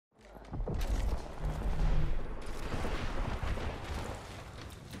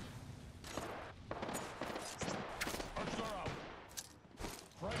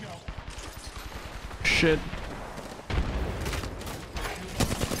shit.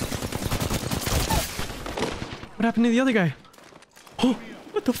 What happened to the other guy? Oh,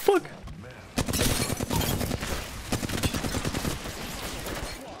 what the fuck?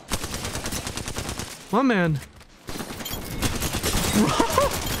 My man.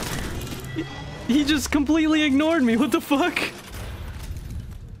 He just completely ignored me. What the fuck?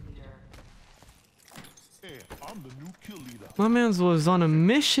 My man's was on a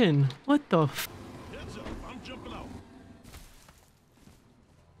mission. What the f—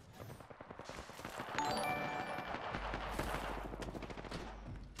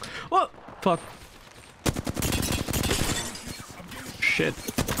 Oh, fuck. Shit.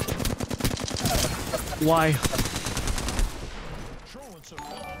 Why?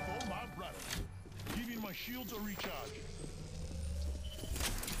 Shields are recharged.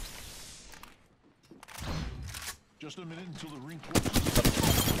 Just a minute until the ring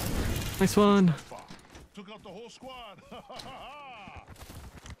closes. Nice one. Took out the whole squad.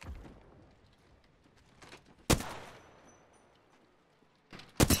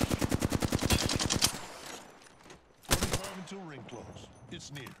 45 until ring close.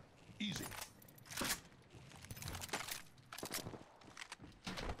 It's near. Easy.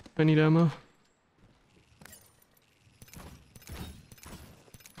 I need ammo.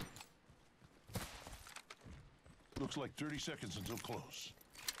 Looks like 30 seconds until close.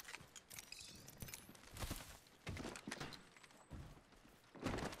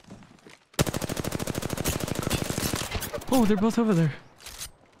 Oh, they're both over there.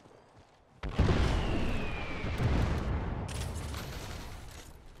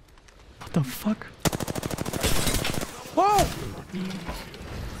 What the fuck? Whoa!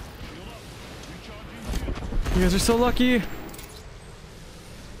 You guys are so lucky.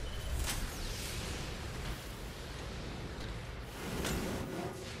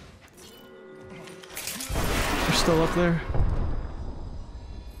 Still up there.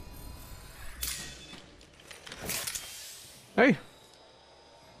 Hey.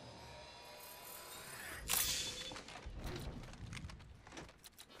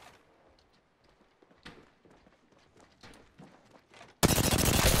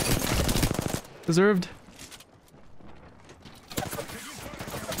 Deserved.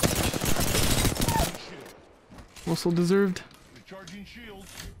 Also deserved. Recharging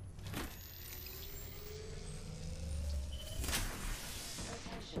shields.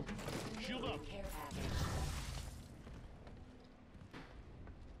 Shield up.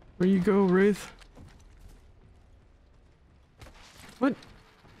 Where you go, Wraith? What?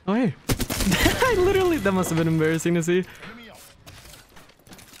 Oh, hey. I literally— that must have been embarrassing to see.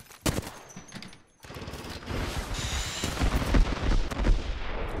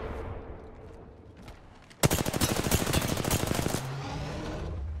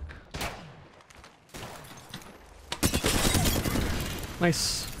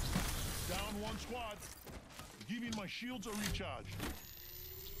 Nice. Down one squad. Giving my shields are recharged.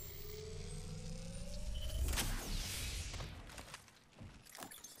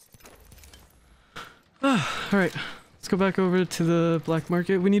 Alright. Let's go back over to the black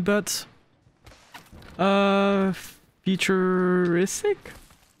market. We need bets. Futuristic?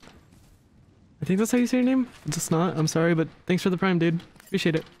 I think that's how you say your name? It's just not. I'm sorry, but thanks for the prime, dude.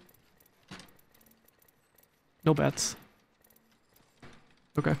 Appreciate it. No bets.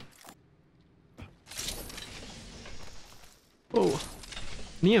 Okay. Whoa.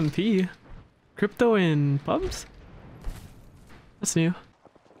 An EMP? Crypto in pubs? That's new.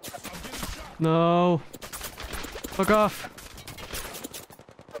 No. Fuck off.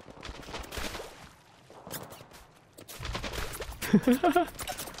 Civilian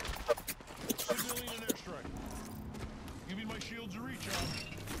airstrike. Giving my shields a recharge.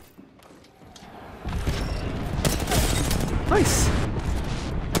 Nice.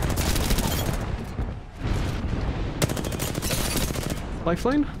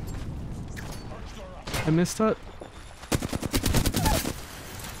 Lifeline? I missed that.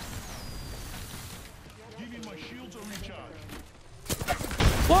 Giving my shields a recharge.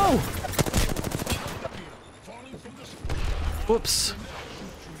 Whoa! Whoops.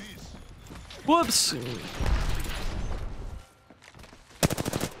 Whoops!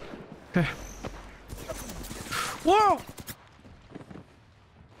 Okay. Whoa!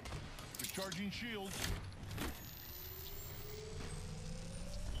 Recharging shields.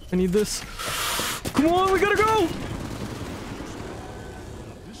 I need this. Come on, we gotta go!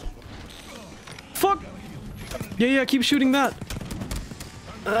 Fuck! Yeah, keep shooting that.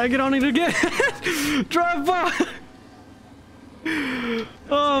 I get on it again. Drive by!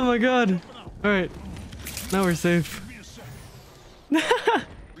 Oh my god. Alright. Now we're safe. I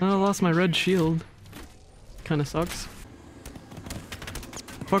lost my red shield. kind of sucks.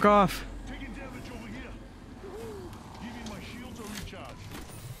 Fuck off. Taking damage over here. Giving my shields a recharge.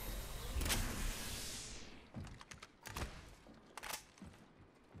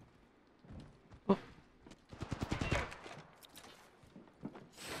 Oh.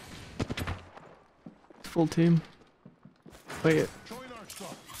 Full team. Wait,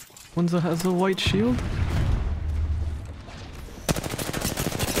 one that has a white shield?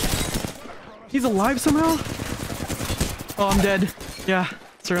 He's alive somehow? Oh, I'm dead. Yeah,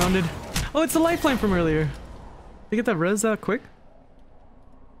 surrounded. Oh, it's the lifeline from earlier. They get that res that quick?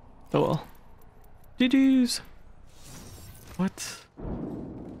 Oh well. GG's. What?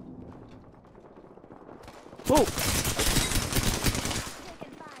 Whoa!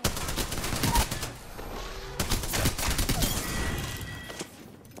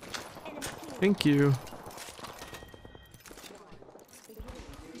 Thank you.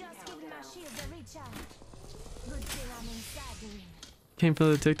 Came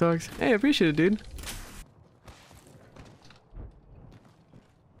from the TikToks. Hey, I appreciate it, dude.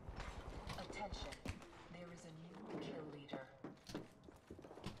 Attention. There is a new kill leader.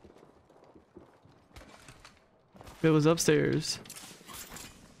 It was upstairs.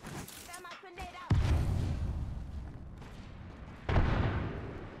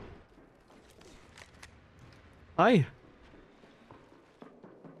 Hi.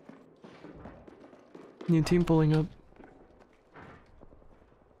 New team pulling up.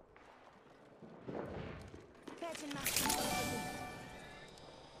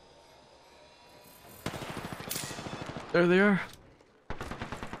 There they are.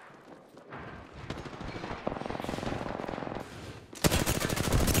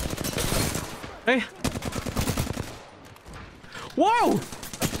 Hey. Whoa!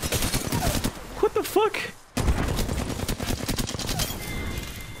 What the fuck?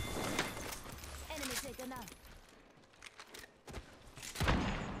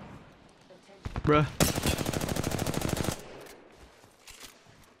 Bruh.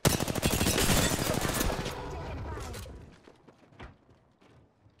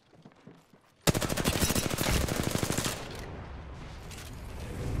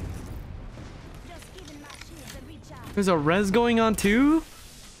 There's a res going on too?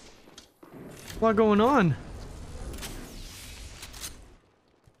 What going on?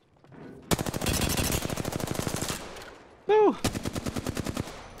 No.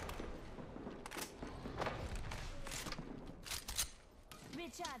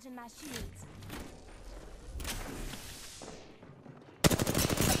 Recharging my shields.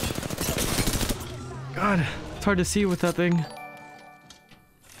 God, it's hard to see with that thing.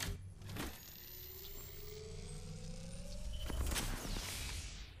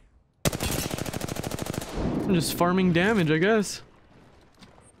 I'm just farming damage, I guess.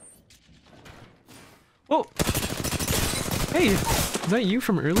 Whoa! Hey, is that you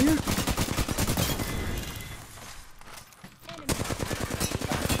from earlier?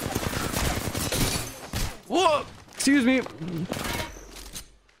 Whoa! Excuse me.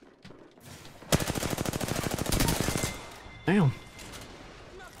 Damn.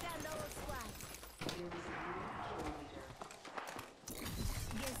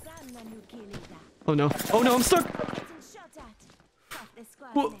 Oh no. Oh no, I'm stuck!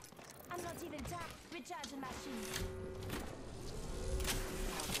 Whoa. I'm not even recharging my shield.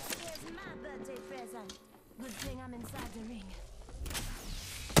 Here's my birthday present. Good thing I'm inside the ring.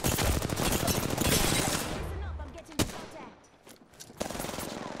 Listen up, I'm getting shot at.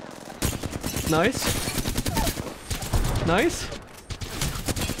 Nice. Nice.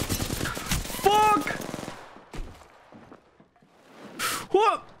 Fuck!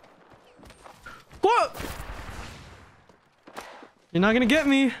 What? What? You're not gonna get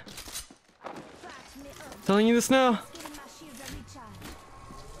me. Telling you this now.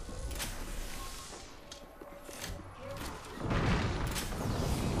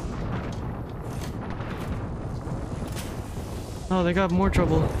 Oh, they got more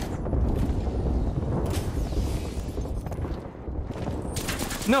trouble.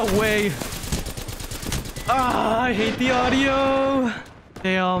 No way. Ah, I hate the audio.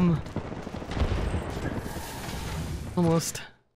 Damn. Almost.